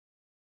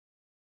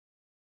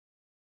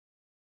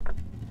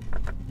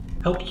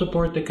Help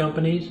support the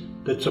companies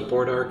that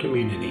support our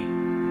community.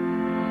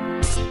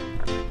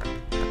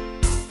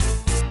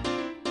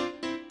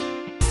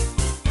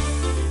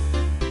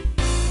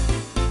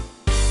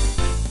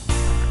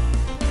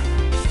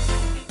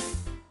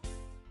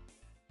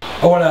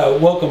 I want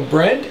to welcome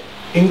Brent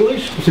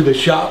English to the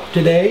shop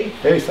today.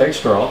 Hey, thanks,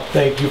 Carl.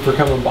 Thank you for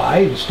coming by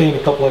and staying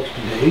a couple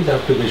extra days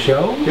after the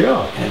show.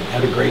 Yeah. And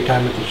had a great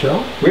time at the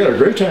show. We had a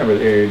great time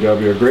at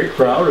AAW, a great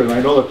crowd, and I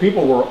know that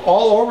people were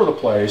all over the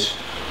place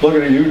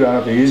looking at you down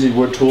at the Easy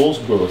Wood Tools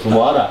booth. A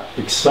lot of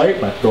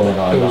excitement going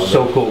on. It was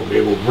so cool to be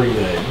able to bring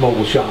the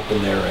mobile shop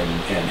in there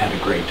and had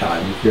a great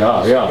time.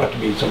 Yeah, yeah. Got to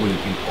meet so many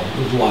people.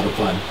 It was a lot of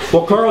fun.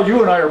 Well, Carl,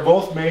 you and I are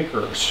both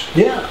makers.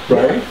 Yeah.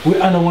 Right?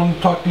 Yeah. And I want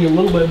to talk to you a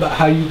little bit about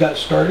how you got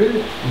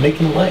started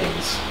making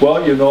lathes.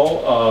 Well, you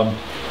know,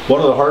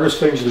 one of the hardest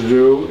things to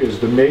do is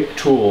to make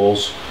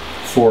tools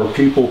for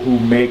people who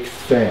make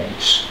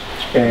things.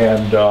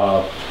 And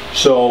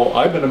so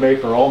I've been a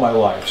maker all my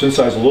life. Since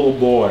I was a little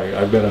boy,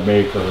 I've been a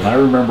maker. And I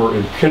remember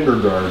in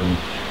kindergarten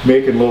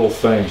making little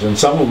things. And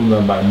some of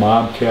them my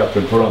mom kept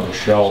and put on the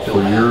shelf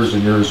for years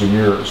and years and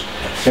years.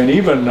 And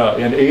even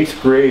in 8th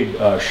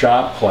grade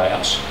shop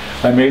class,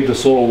 I made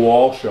this little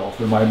wall shelf.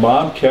 And my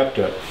mom kept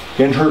it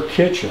in her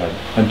kitchen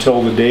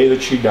until the day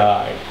that she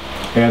died.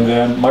 And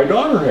then my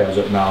daughter has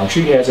it now, and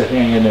she has it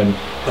hanging in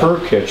her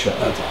kitchen.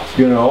 That's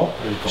awesome. You know?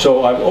 Cool.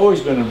 So I've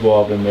always been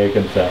involved in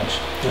making things.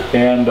 Yeah.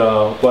 And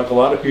like a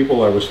lot of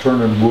people, I was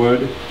turning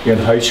wood in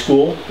high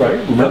school, right?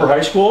 Remember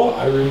high school?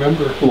 I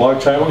remember. A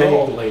long time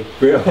ago. Vaguely.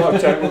 Yeah, a long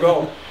time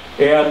ago.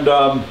 And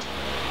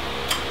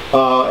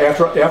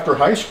after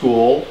high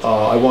school,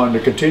 I wanted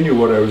to continue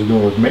what I was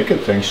doing with making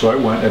things, so I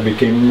went and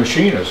became a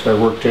machinist. I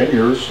worked 10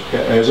 years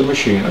as a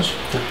machinist,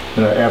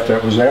 and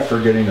that was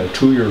after getting a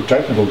 2-year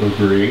technical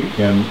degree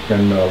in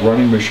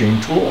running machine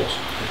tools.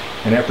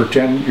 And after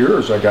 10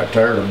 years, I got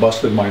tired of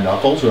busting my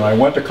knuckles, and I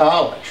went to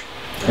college.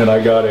 And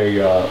I got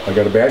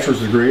a bachelor's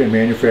degree in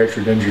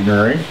manufacturing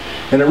engineering,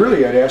 and I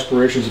really had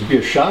aspirations to be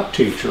a shop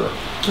teacher.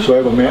 So I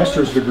have a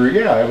master's degree.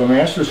 Yeah, I have a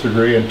master's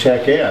degree in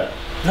tech ed.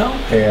 No.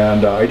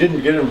 And I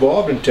didn't get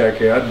involved in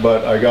tech ed,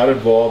 but I got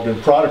involved in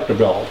product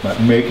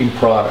development, making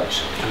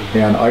products,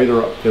 and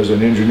either as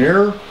an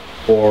engineer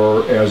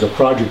or as a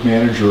project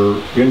manager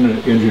in the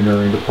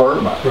engineering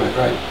department. Right,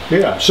 right.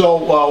 Yeah. So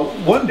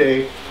one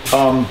day,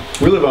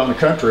 we live out in the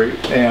country,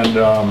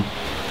 and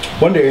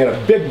one day I had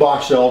a big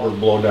box elder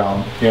blow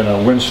down in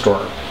a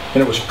windstorm,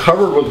 and it was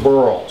covered with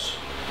burls.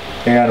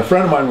 And a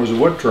friend of mine was a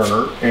wood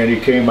turner, and he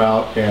came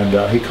out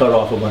and he cut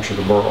off a bunch of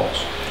the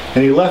burls,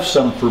 and he left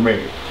some for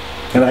me.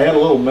 And I had a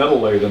little metal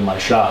lathe in my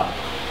shop.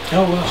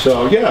 Oh, wow.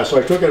 So yeah, so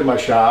I took it in my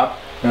shop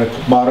and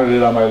I mounted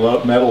it on my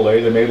metal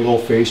lathe. I made a little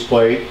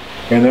faceplate,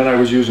 and then I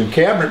was using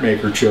cabinet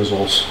maker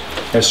chisels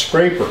as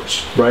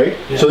scrapers, right?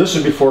 Yeah. So this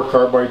is before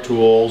carbide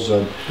tools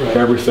and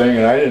everything,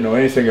 and I didn't know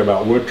anything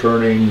about wood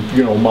turning,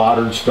 you know,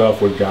 modern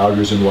stuff with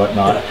gouges and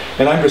whatnot. Yeah.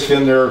 And I'm just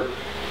in there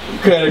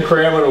kind of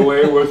cramming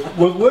away with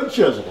wood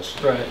chisels.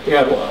 Right.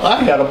 And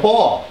I had a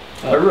ball.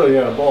 I really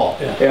had a ball.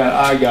 Yeah. And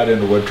I got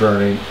into wood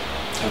turning.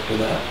 After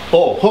that?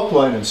 Oh, hook,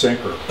 line, and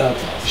sinker.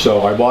 That's awesome.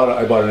 So I bought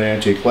an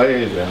antique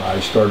lathe, and I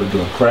started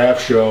doing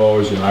craft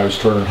shows, and I was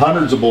turning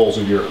hundreds of bowls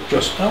a year.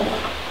 Just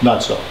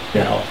nuts,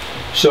 you know.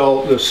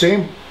 So the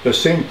same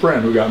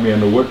friend who got me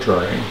into wood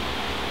turning,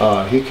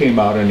 he came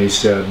out and he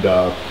said,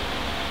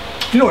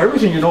 you know,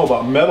 everything you know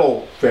about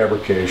metal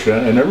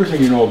fabrication and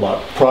everything you know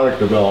about product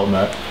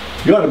development,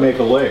 you ought to make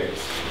a lathe.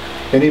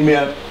 And he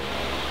meant,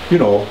 you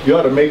know, you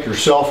ought to make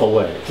yourself a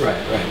lathe.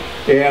 Right, right.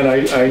 And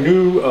I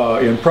knew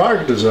in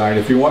product design,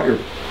 if you want your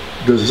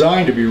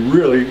design to be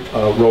really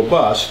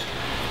robust,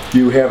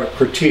 you have it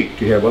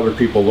critiqued. You have other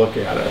people look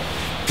at it.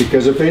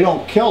 Because if they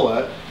don't kill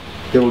it,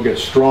 it'll get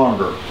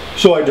stronger.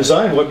 So I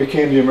designed what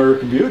became the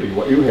American Beauty,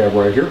 what you have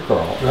right here,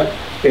 Carl. Right.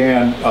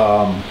 And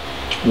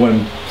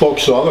when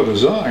folks saw the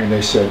design,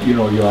 they said, you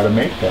know, you ought to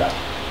make that.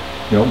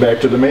 You know,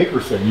 back to the maker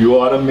thing. You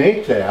ought to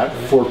make that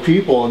for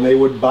people, and they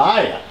would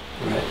buy it.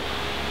 Right.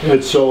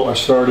 And so I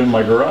started in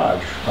my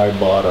garage. I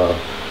bought a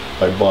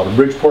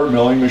Bridgeport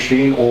milling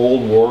machine,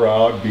 old, wore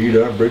out, beat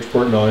up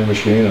Bridgeport milling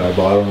machine, and I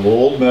bought an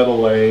old metal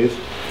lathe,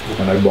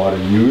 and I bought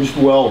a used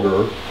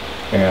welder,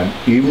 and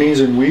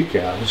evenings and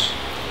weekends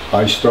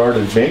I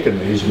started making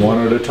these one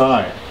at a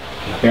time.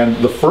 And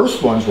the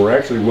first ones were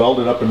actually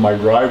welded up in my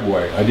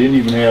driveway. I didn't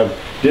even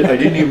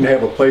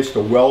have a place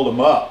to weld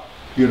them up,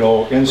 you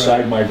know,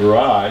 inside my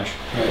garage.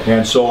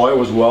 And so I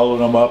was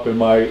welding them up in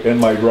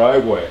my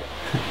driveway.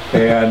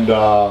 And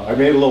I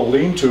made a little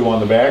lean-to on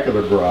the back of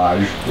the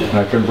garage, and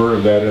I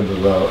converted that into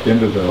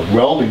the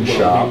welding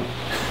shop.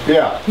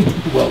 Yeah.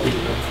 Welding.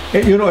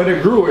 And, you know, and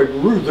it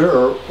grew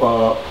there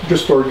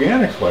just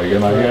organically.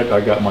 And I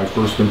got my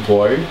first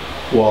employee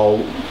while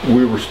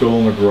we were still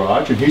in the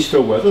garage, and he's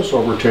still with us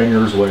over 10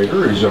 years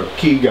later. He's a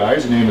key guy.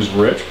 His name is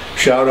Rich.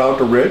 Shout out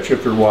to Rich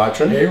if you're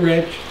watching. Hey,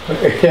 Rich.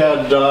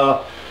 And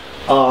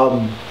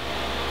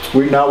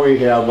we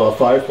have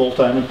 5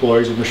 full-time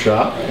employees in the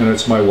shop, and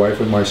it's my wife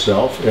and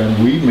myself,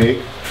 and we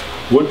make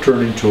wood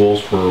turning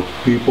tools for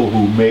people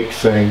who make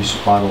things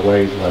on a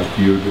lathe like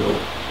you do.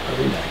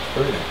 Very nice,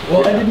 very nice.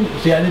 Well, I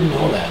didn't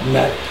know that. And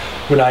that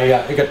when I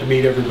got to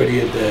meet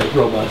everybody at the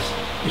Robust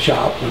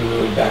shop when we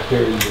went back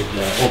there and did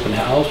the open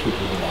house, which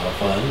was a lot of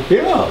fun.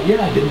 Yeah.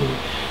 Yeah, I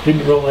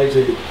didn't realize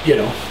that,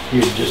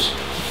 you just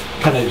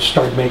kind of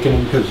started making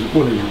them because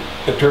one of your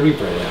attorney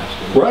friends asked.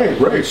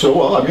 Right. So,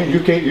 well, I mean, you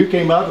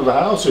came out of the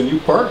house and you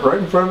parked right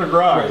in front of the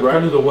garage,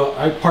 right? In front of the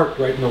I parked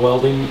right in the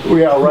welding.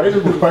 Yeah, right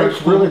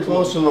really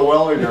close to the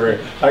welding area.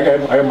 I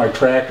have my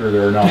tractor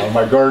there now.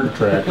 My garden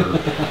tractor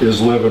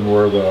is living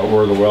where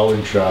the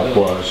welding shop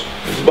was.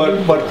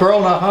 But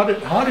Carl, now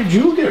how did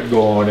you get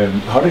going in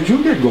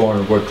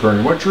wood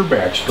turning? What's your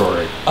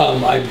backstory?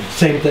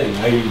 Same thing.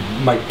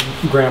 My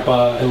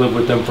grandpa, I lived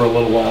with them for a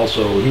little while,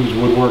 so he was a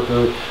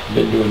woodworker. I've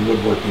been doing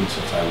woodworking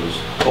since I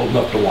was old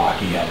enough to walk.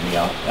 He had me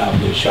out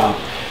in his shop,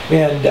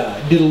 and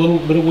did a little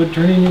bit of wood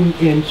turning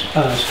in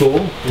school,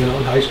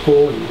 in high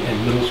school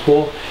and middle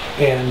school,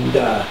 and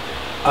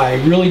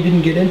I really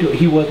didn't get into it.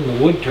 He wasn't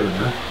a wood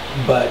turner,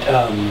 but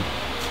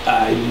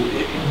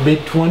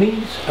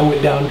mid-20s, I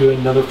went down to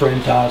another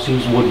friend's house. He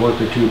was a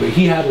woodworker too, but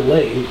he had a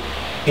lathe,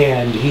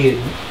 and he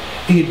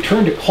had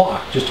turned a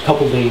clock just a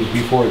couple days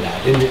before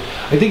that, and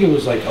I think it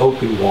was like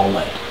oak and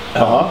walnut.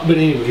 But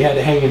anyway, he had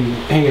it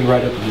hanging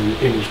right up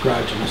in his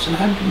garage, and I said,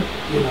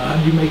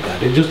 how'd you make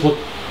that? It just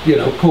looked,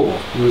 cool.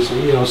 It was,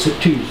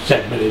 two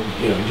segmented,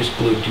 just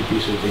glued two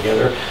pieces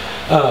together.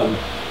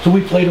 So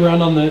we played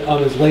around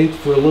on his lathe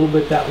for a little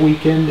bit that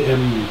weekend,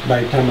 and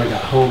by the time I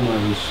got home,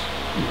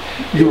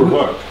 You were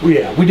hooked.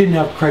 Yeah, we didn't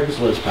have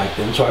Craigslist back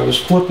then, so I was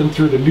flipping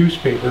through the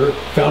newspaper,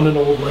 found an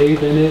old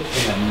lathe in it,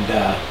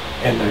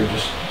 and I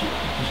just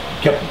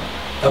kept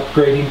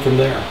upgrading from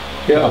there.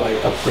 Yeah. I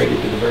upgraded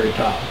to the very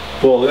top.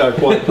 Well,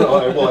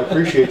 I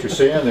appreciate you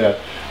saying that.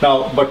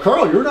 Now, but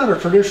Carl, you're not a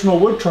traditional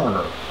wood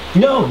turner.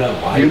 No.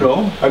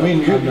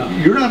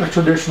 You're not a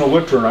traditional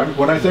wood turner.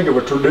 When I think of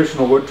a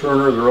traditional wood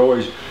turner, they're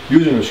always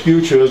using a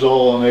skew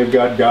chisel, and they've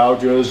got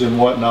gouges and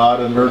whatnot,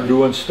 and they're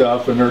doing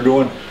stuff, and they're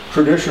doing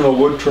traditional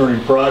wood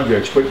turning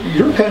projects. But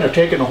you're kind of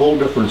taking a whole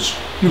different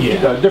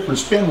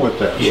spin with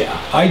this. Yeah,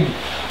 I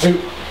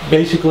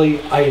basically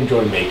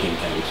enjoy making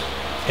things,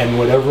 and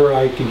whatever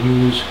I can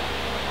use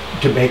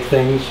to make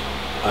things,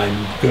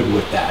 I'm good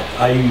with that.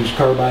 I use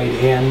carbide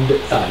and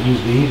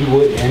use the easy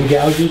wood and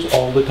gouges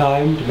all the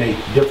time to make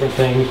different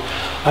things.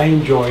 I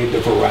enjoy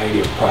the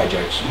variety of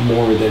projects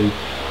more than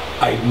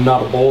I'm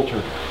not a bowl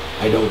turner.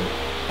 I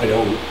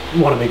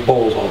don't want to make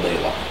bowls all day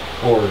long,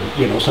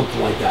 or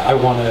something like that. I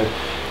want to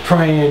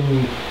try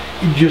and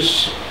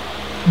just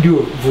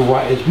do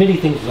as many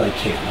things as I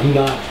can. I'm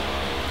not,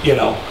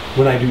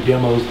 when I do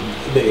demos,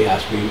 they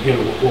ask me,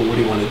 well, what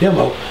do you want to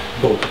demo?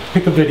 Go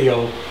pick a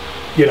video,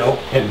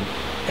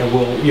 and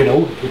we'll,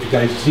 if you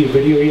guys see a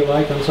video you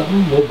like on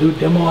something, we'll do a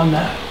demo on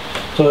that.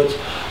 So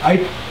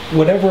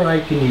whatever I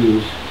can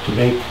use to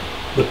make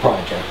the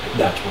project,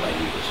 that's what I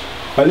use.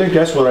 I think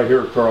that's what I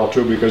hear, Carl,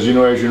 too, because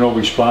as you know,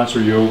 we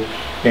sponsor you,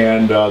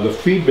 and the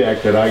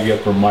feedback that I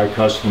get from my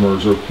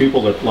customers or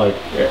people that, like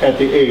at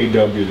the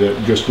AAW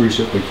that just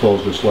recently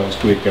closed this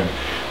last weekend,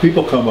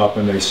 people come up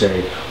and they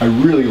say, I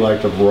really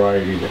like the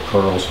variety that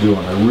Carl's doing.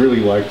 I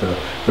really like the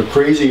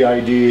crazy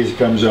ideas he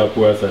comes up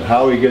with and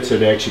how he gets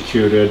it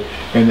executed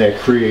and that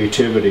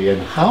creativity.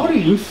 And how do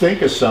you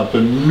think of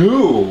something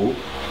new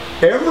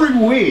every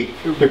week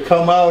to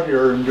come out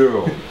here and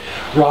do?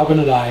 Robin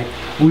and I,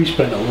 we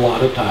spend a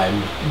lot of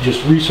time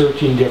just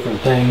researching different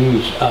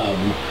things,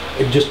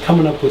 just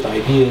coming up with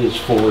ideas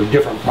for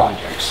different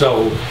projects.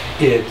 So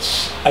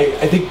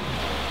I think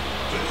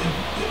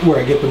where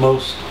I get the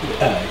most,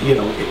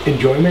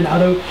 enjoyment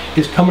out of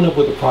is coming up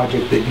with a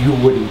project that you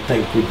wouldn't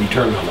think would be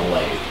turned on a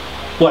lathe.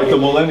 Like the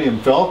Millennium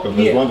Falcon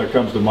is one that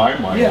comes to my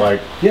mind.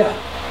 Yeah.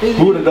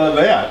 Who would have done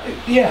that?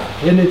 Yeah,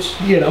 and it's,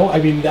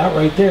 that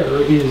right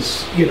there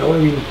is,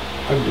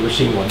 I've never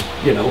seen one,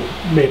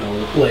 made on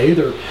a lathe,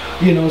 or,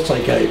 it's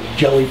like a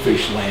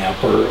jellyfish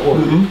lamp,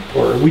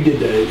 or we did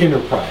the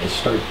Enterprise,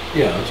 Star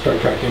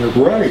Trek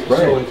Enterprise. Right.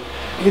 So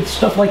it's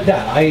stuff like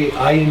that.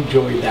 I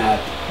enjoy that,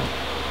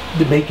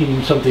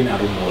 making something out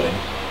of wood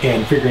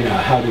and figuring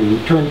out how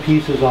to turn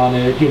pieces on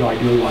it. I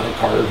do a lot of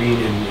carving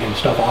and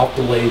stuff off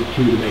the lathe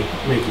too to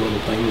make little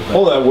things.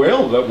 But that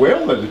whale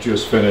that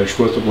just finished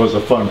was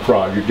a fun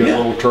project. You did a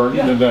little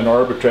turning and then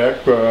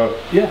Arbitech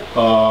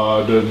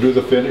to do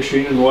the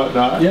finishing and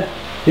whatnot.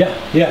 Yeah,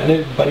 and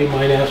a buddy of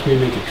mine asked me to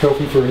make a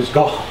trophy for his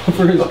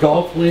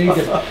golf league.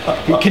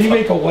 And, can you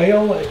make a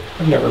whale?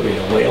 I've never made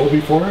a whale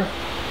before.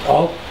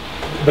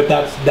 But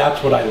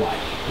that's what I like.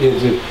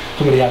 Is if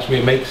somebody asks me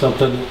to make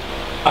something,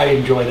 I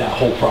enjoy that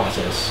whole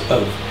process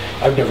of,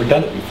 I've never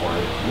done it before.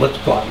 Let's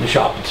go out in the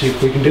shop and see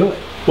if we can do it.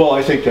 Well,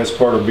 I think that's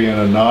part of being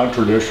a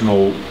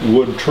non-traditional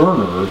wood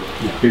turner,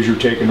 is you're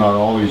taking on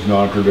all these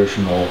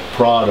non-traditional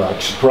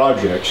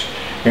projects,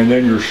 and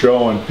then you're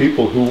showing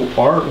people who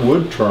aren't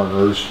wood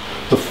turners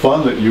the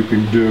fun that you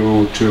can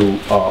do to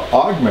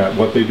augment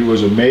what they do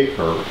as a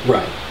maker.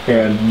 Right.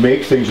 and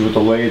make things with the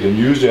lathe and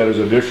use that as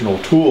additional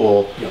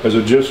tool, as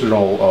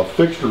additional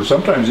fixture,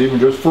 sometimes even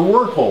just for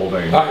work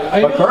holding. I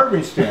a know.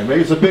 carving stand.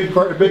 Maybe it's a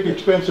big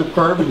expensive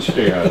carving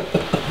stand.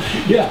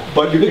 Yeah.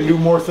 But you can do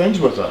more things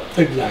with it.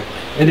 Exactly.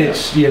 And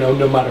it's, you know,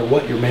 no matter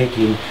what you're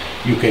making,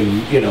 you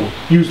can, you know,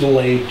 use the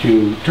lathe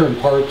to turn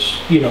parts,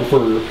 you know,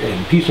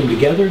 and piece them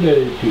together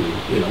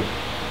to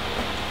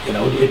you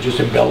know, it just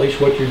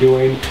embellish what you're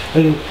doing.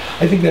 And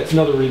I think that's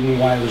another reason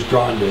why I was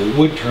drawn to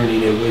wood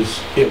turning. It was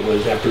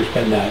after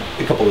spending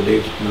that a couple of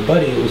days with my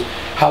buddy, it was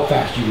how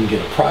fast you can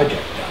get a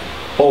project done.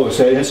 Oh,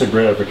 it's a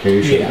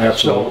gratification. Yeah,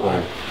 absolutely.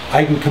 So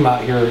I can come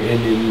out here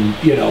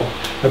and you know,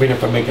 I mean,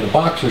 if I'm making a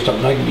box or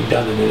something, I can be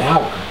done in an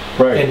hour.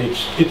 Right. And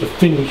it's a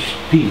finished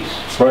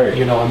piece. Right.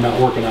 You know, I'm not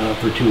working on it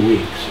for 2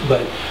 weeks.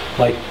 But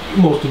like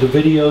most of the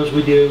videos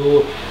we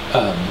do,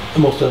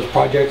 most of those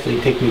projects, they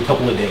take me a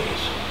couple of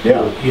days.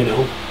 Yeah. You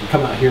know,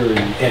 come out here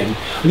and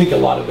I think a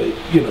lot of it,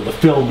 you know, the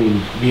filming,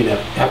 being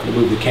having to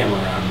move the camera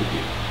around.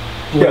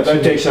 Yeah,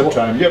 that takes some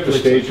time. You have to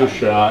stage a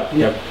shot.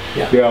 Yeah.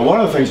 Yeah, one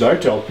of the things I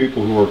tell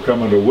people who are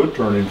coming to wood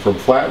turning from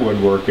flat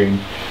woodworking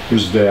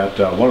is that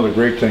one of the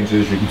great things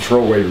is you can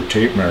throw away your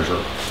tape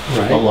measure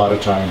a lot of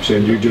times.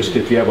 And you just,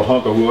 if you have a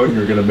hunk of wood and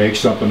you're going to make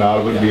something out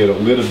of it, be it a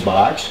lidded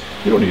box,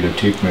 you don't need a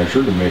tape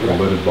measure to make a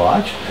lidded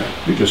box.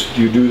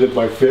 You do that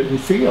by fit and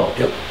feel,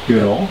 you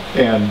know,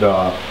 and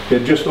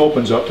it just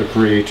opens up the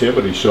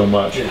creativity so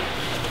much.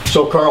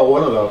 So Carl,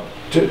 one of the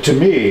to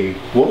me,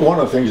 one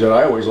of the things that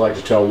I always like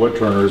to tell wood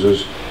turners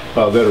is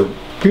that are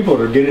people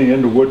that are getting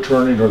into wood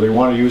turning or they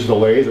want to use the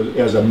lathe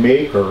as a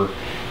maker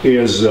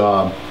is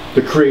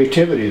the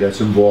creativity that's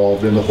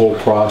involved in the whole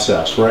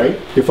process, right?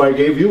 If I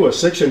gave you a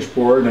 6-inch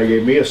board and I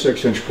gave me a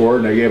 6-inch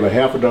board and I gave a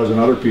half a dozen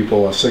other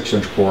people a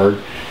 6-inch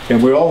board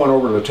and we all went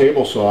over to the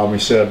table saw and we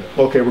said,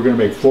 okay, we're going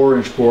to make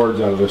 4-inch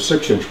boards out of the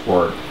 6-inch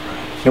board,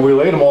 and we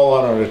laid them all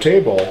out on a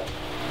table,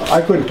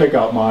 I couldn't pick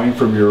out mine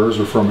from yours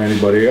or from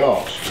anybody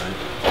else.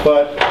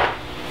 But,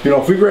 you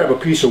know, if we grab a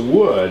piece of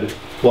wood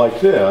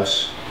like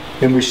this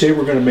and we say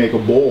we're going to make a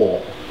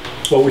bowl,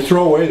 well, we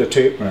throw away the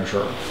tape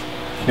measure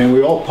and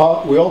we all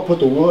put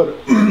the wood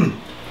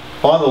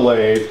on the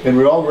lathe and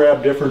we all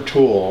grab different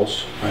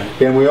tools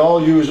and we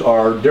all use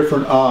our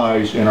different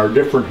eyes and our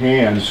different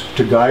hands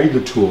to guide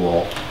the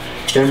tool,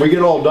 and we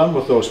get all done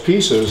with those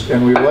pieces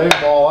and we lay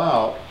them all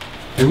out.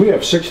 And we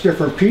have 6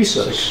 different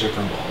pieces. 6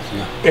 different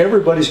balls,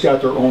 Everybody's got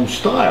their own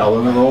style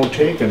and their own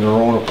take and their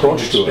own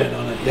approach to it. Spin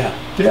on it,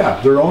 Yeah,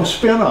 their own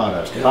spin on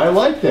it. I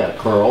like that,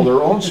 Carl,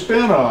 their own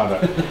spin on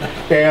it.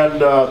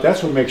 And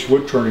that's what makes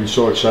wood turning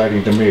so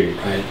exciting to me.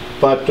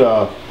 But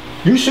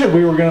you said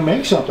we were going to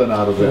make something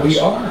out of this. We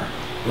are.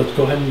 Let's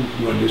go ahead and,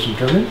 you want to do some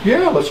turning?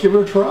 Yeah, let's give it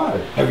a try.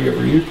 Have you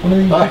ever used one of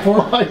these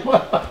before?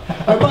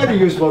 I might have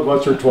used one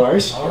once or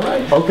twice. All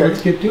right. Okay.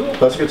 Let's get to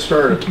it. Let's get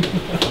started.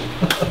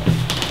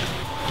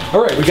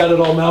 All right, we got it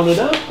all mounted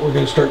up. We're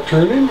going to start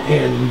turning,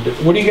 and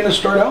what are you going to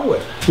start out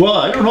with? Well,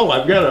 I don't know.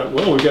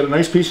 We got a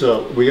nice piece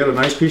of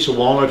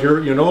walnut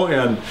here, you know,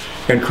 and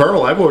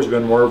Carl, I've always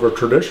been more of a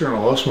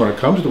traditionalist when it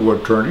comes to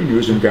wood turning,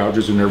 using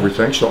gouges and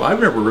everything. So I've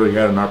never really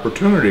had an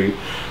opportunity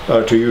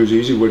to use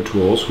Easy Wood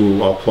Tools,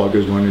 who I'll plug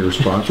as one of your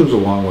sponsors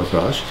along with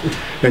us.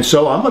 And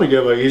so I'm going to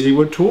give an Easy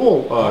Wood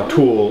tool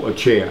a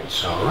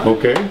chance. All right.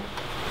 Okay.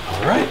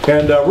 All right.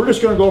 And we're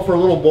just going to go for a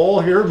little bowl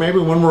here. Maybe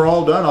when we're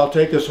all done, I'll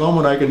take this home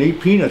and I can eat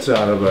peanuts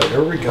out of it.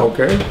 There we go.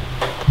 Okay.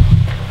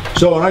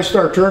 So when I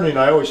start turning,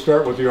 I always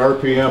start with the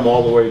RPM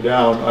all the way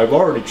down. I've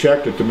already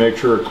checked it to make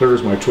sure it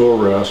clears my tool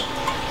rest.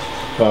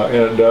 And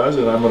it does.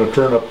 And I'm going to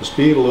turn up the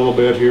speed a little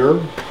bit here.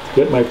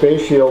 Get my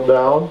face shield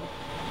down.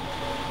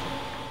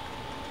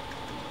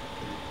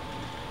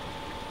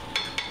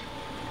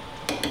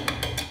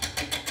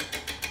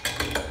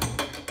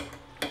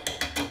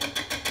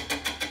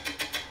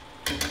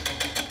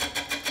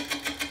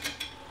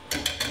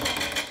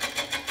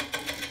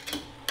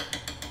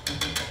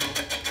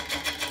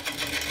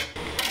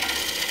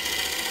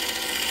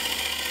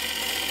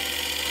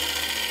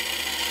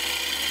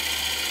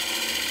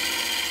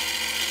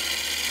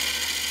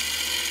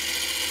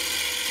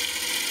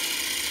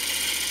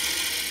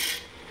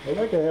 I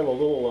like to have a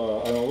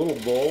little on a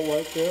little bowl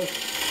like this.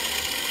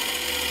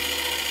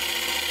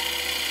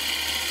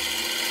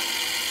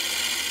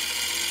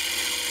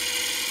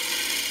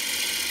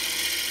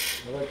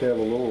 I like to have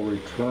a little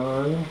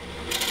return.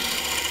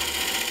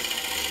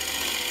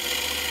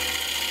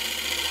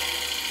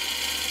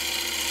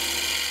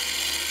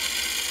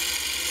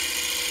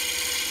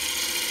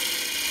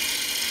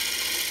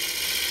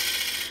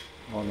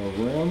 On the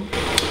rim.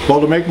 Well,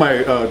 to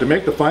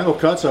make the final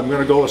cuts, I'm going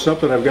to go with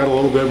something I've got a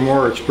little bit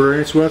more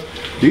experience with.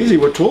 The Easy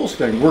Wood Tools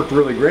thing worked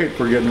really great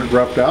for getting it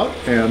roughed out,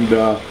 and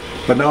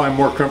but now I'm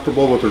more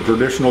comfortable with the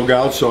traditional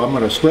gouge, so I'm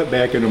going to slip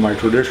back into my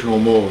traditional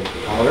mold.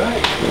 All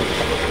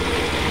right.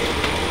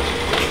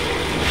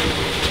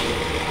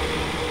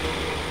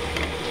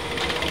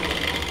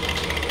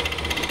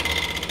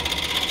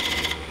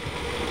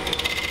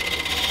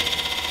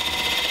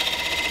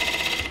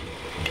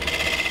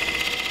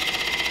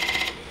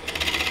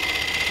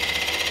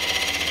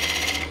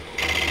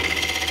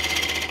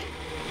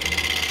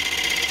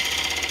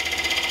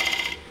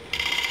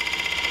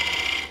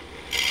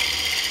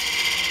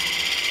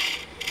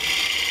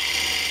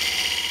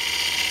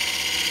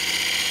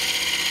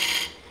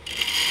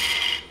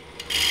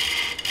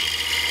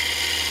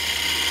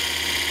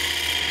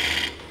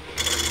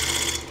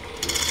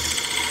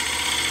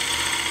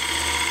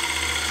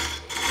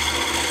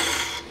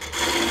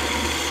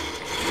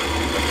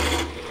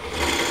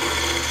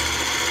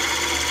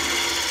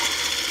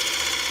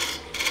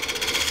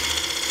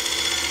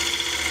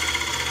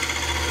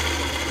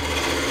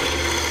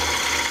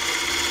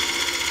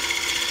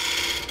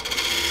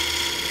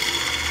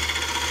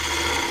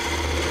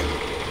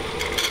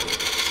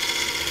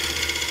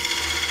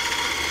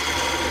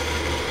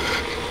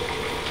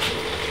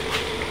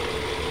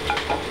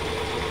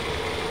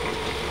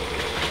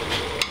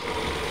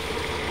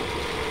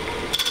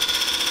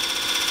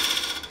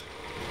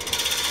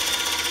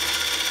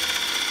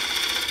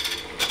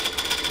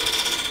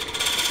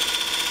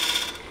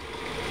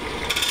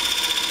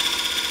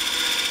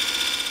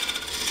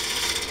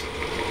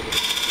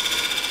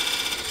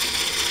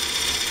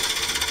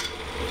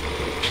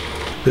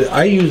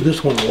 I use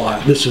this one a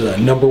lot. This is a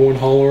 #1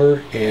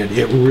 hauler, and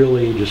it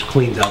really just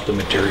cleans out the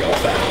material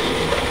fast.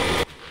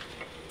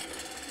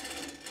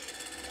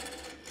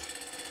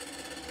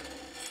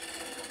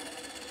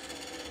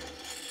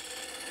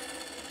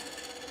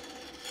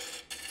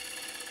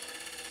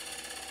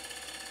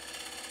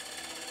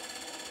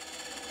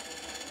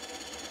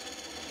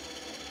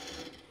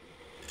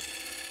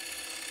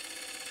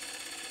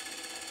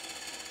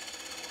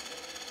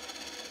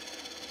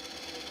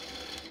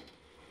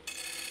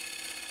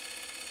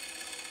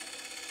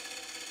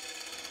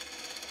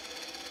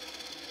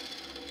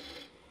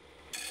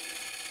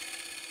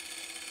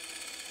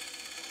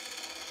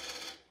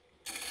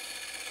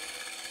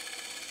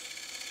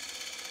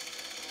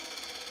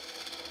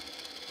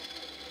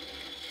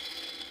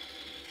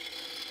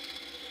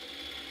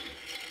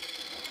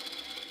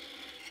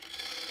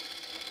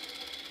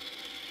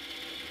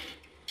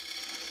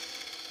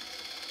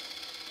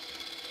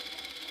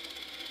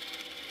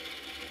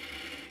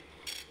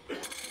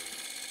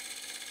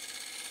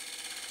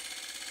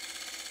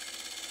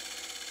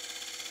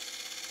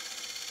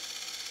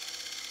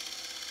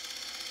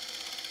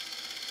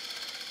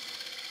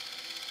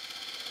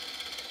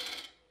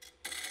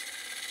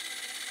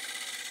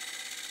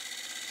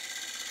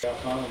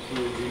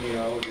 Honestly,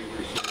 genealogy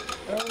research.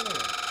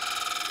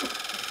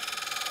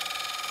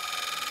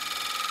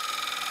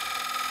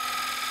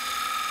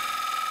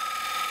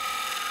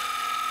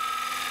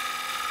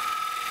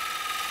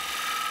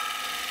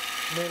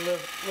 They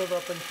live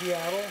up in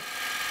Seattle?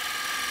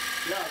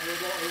 Yeah,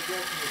 they're both in the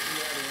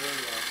Seattle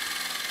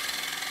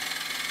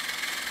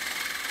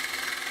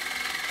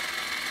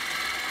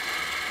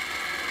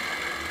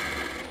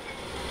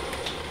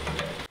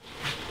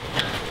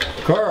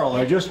area. Carl,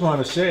 I just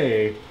want to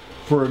say,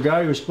 for a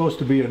guy who's supposed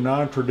to be a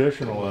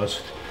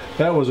non-traditionalist,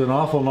 that was an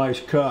awful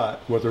nice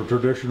cut with a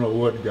traditional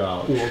wood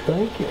gouge. Well,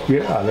 thank you.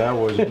 Yeah, that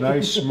was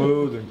nice,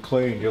 smooth, and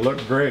clean. You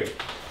look great.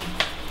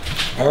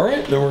 All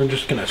right, then we're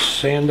just gonna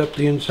sand up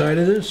the inside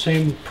of this.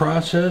 Same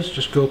process,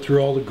 just go through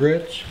all the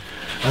grits.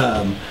 We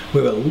have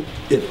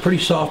it's a pretty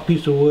soft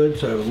piece of wood,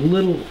 so I have a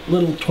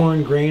little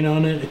torn grain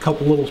on it, a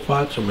couple little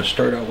spots. I'm gonna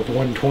start out with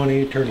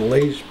 120, turn the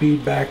lathe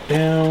speed back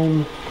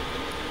down.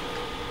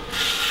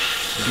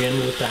 Again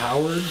with the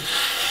Howard.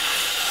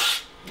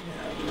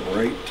 And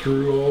right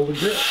through all the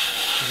grits.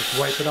 Just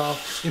wipe it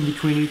off in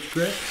between each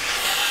grit.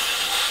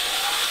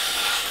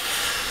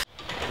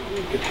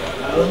 Get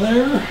that out of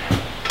there.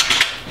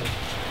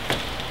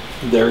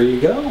 There you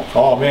go.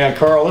 Oh man,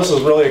 Carl, this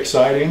is really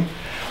exciting.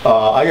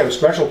 I got a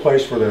special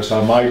place for this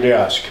on my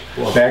desk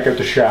back at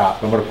the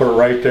shop. I'm going to put it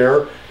right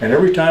there, and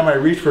every time I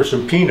reach for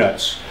some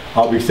peanuts,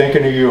 I'll be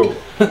thinking of you.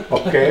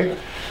 Okay?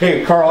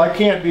 Hey, Carl, I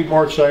can't be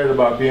more excited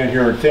about being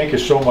here, and thank you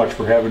so much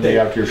for having me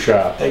out to your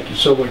shop. Thank you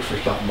so much for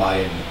stopping by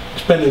and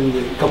spending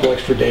a couple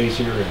extra days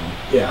here. And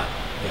yeah,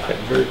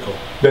 very cool.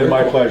 Been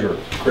my pleasure.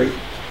 Great.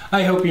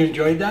 I hope you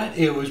enjoyed that.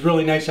 It was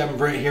really nice having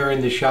Brent here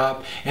in the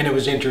shop, and it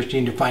was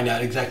interesting to find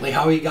out exactly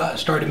how he got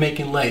started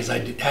making lathes. I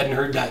hadn't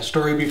heard that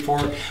story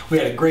before. We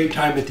had a great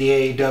time at the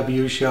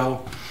AAW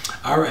show.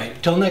 All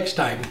right, till next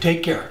time,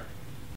 take care.